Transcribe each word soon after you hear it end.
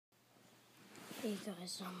Hey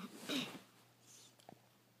guys,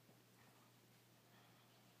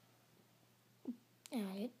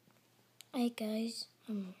 alright. Hey guys,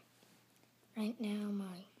 right now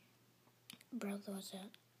my brother's at,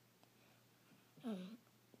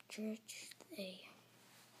 church. They're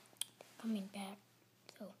coming back,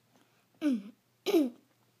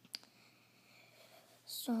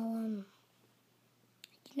 so,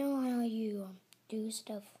 you know how you, do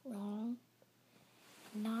stuff wrong,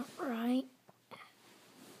 not right?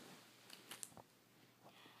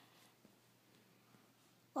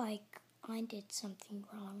 Like, I did something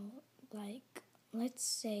wrong, like, let's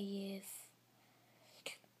say if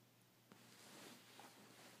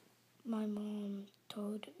my mom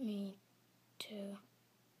told me to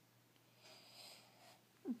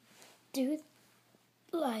do,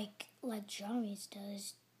 like Johnny's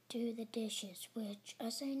does, do the dishes, which I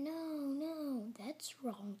say, no, that's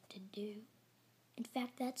wrong to do. In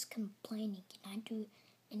fact, that's complaining,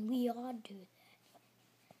 and we all do that.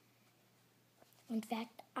 In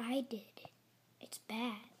fact, I did it. It's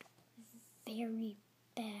bad. Very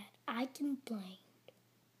bad. I complained.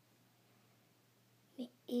 It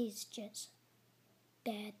is just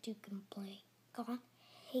bad to complain. God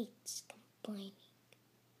hates complaining.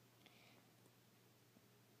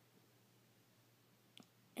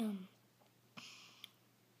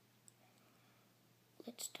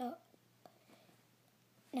 Let's talk.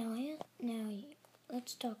 Now,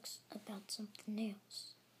 let's talk about something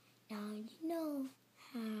else. Now, you know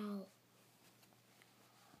how,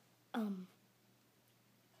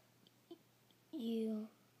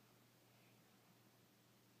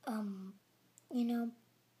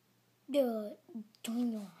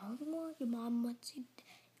 doing your homework, your mom wants you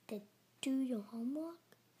to do your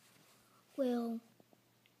homework. Well,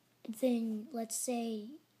 then let's say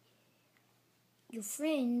your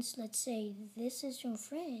friends, let's say this is your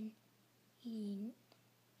friend, he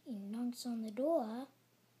knocks on the door,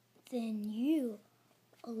 then you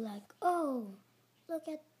are like, oh, look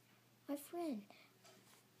at my friend.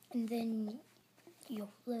 And then your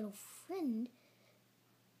little friend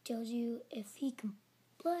tells you if he can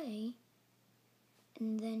play,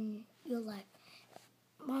 and then you're like,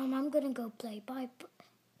 Mom, I'm gonna go play, bye.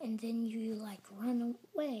 And then you like run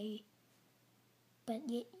away, but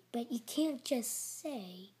you can't just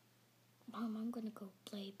say, Mom, I'm gonna go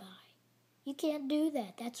play, bye. You can't do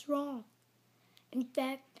that. That's wrong. In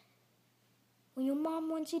fact, when your mom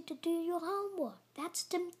wants you to do your homework, that's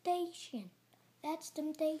temptation. That's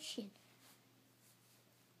temptation.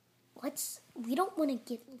 We don't want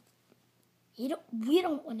to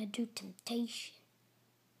do temptation.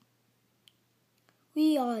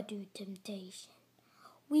 We all do temptation.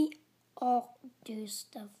 We all do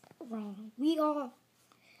stuff wrong. We all,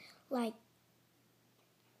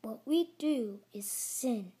 what we do is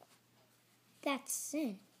sin. That's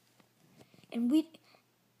sin. And we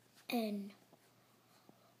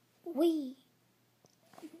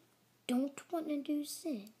don't want to do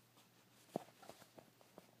sin.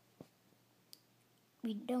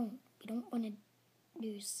 We don't want to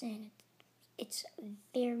do sin. It's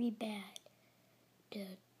very bad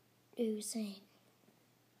to do sin.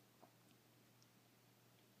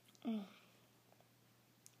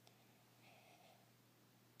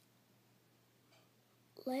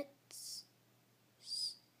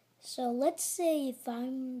 Let's say if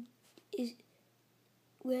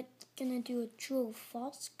we're gonna do a true or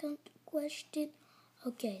false question.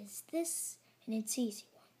 Okay, is this, and it's easy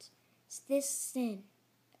ones. Is this sin?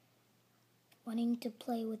 Wanting to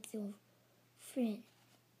play with your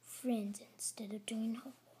friends instead of doing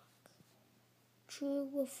homework. True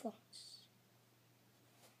or false?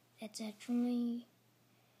 That's actually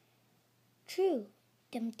true.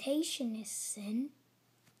 Temptation is sin.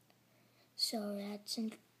 So that's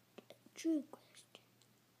a true question.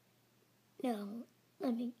 No,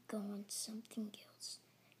 let me go on something else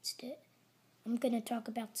instead. I'm going to talk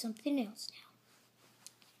about something else now.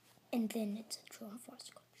 And then it's a true or false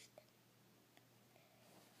question.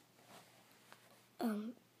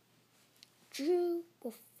 True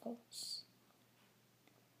or false?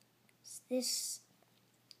 Is this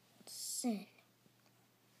sin?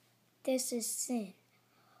 This is sin.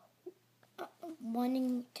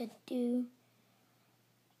 Wanting to do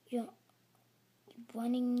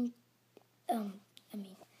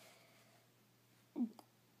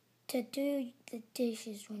to do the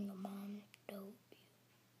dishes when your mom told you.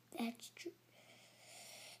 That's true.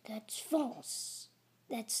 That's false.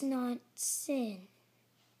 That's not sin.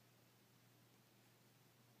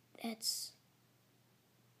 That's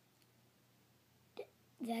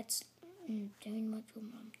doing what your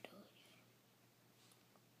mom told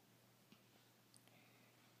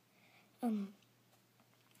you.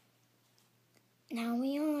 Now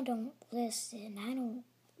we all don't listen. I don't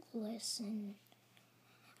listen.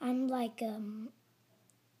 I'm like,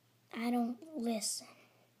 I don't listen.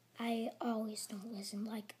 I always don't listen.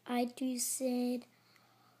 Like, I do sin,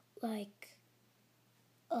 like,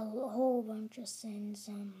 a whole bunch of sins.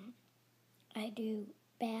 I do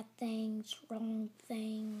bad things, wrong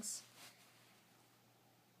things.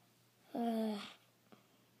 I'm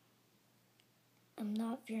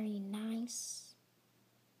not very nice.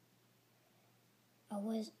 I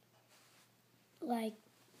was, like,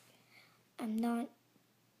 I'm not,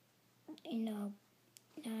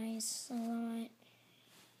 nice a lot.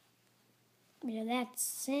 That's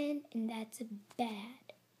sin and that's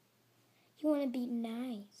bad. You want to be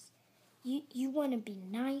nice. You want to be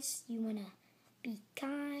nice. You want to be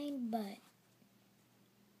kind, but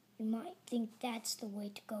you might think that's the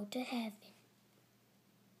way to go to heaven.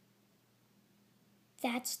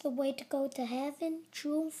 That's the way to go to heaven?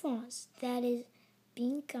 True or false? That is,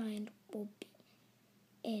 being kind will be,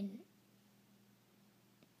 and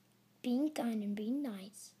being kind and being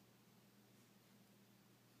nice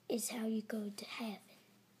is how you go to heaven.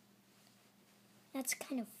 That's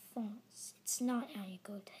kind of false. It's not how you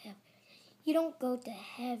go to heaven. You don't go to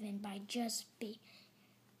heaven by just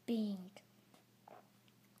being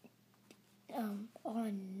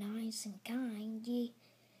all nice and kind. You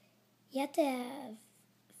have to have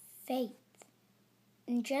faith.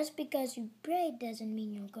 And just because you pray doesn't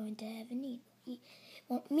mean you're going to heaven either.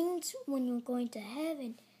 What means when you're going to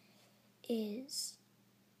heaven is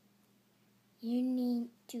you need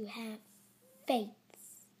to have faith.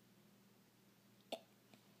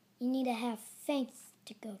 You need to have faith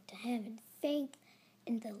to go to heaven. Faith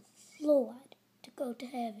in the Lord to go to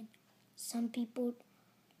heaven. Some people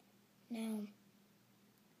now,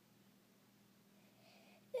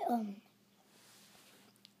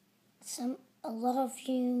 a lot of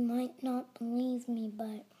you might not believe me,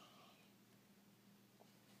 but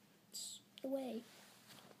it's the way.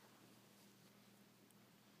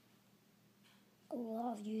 A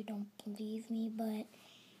lot of you don't believe me, but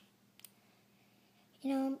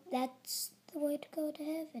that's the way to go to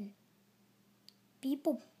heaven.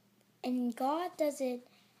 People, and God does it.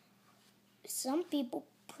 Some people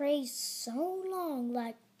pray so long,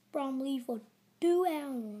 like probably for 2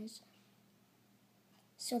 hours,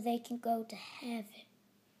 so they can go to heaven.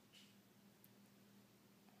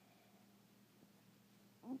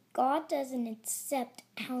 God doesn't accept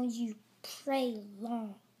how you pray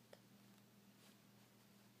long.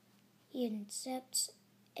 He accepts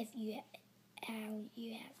how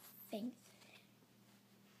you have faith.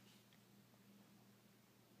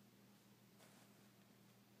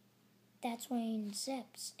 That's why he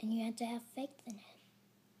accepts, and you have to have faith in him.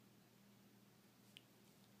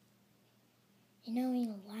 He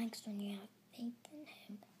likes when you have faith in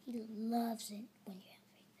him. He loves it when you have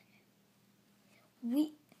faith in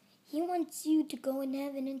him. He wants you to go in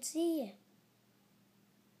heaven and see him.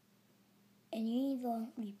 And you either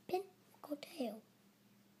repent or go to hell.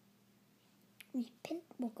 Repent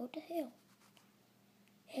or go to hell.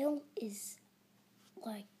 Hell is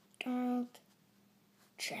like dark,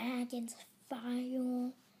 dragons,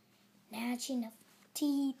 fire, gnashing of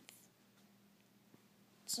teeth.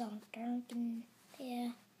 It's all dark in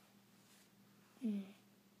there.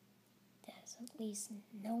 There's at least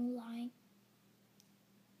no light.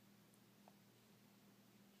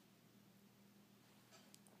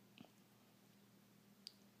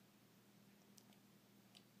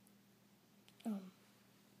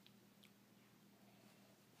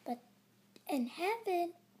 But in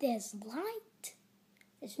heaven, there's light.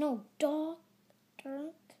 There's no dark.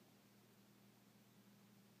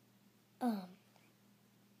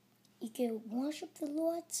 You can worship the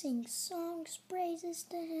Lord, sing songs, praises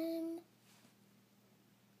to him.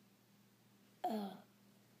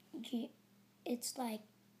 It's like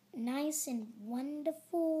nice and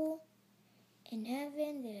wonderful. In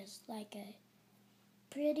heaven, there's like a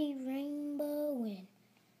pretty rainbow and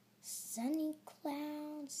sunny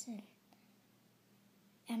clouds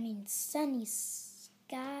and sunny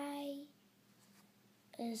sky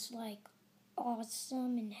is like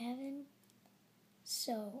awesome in heaven.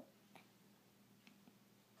 So,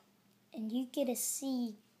 and you get to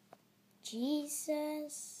see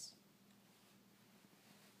Jesus.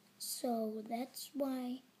 So that's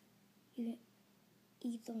why you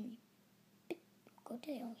either go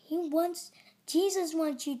to hell. Jesus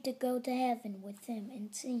wants you to go to heaven with him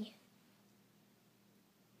and see him.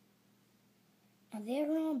 Now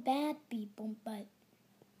there are bad people, but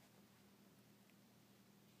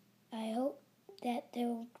I hope that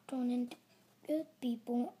they'll turn into good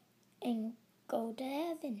people and go to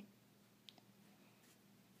heaven.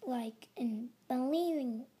 and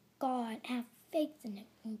believing God, have faith in Him,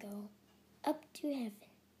 and go up to heaven.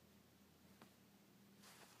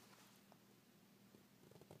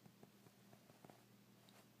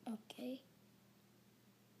 Okay?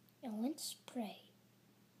 Now let's pray.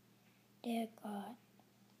 Dear God,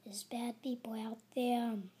 there's bad people out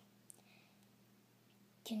there.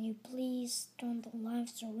 Can you please turn their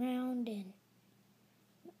lives around and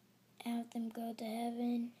have them go to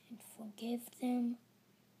heaven and forgive them?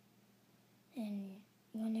 And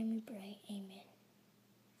in your name we pray. Amen.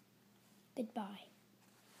 Goodbye.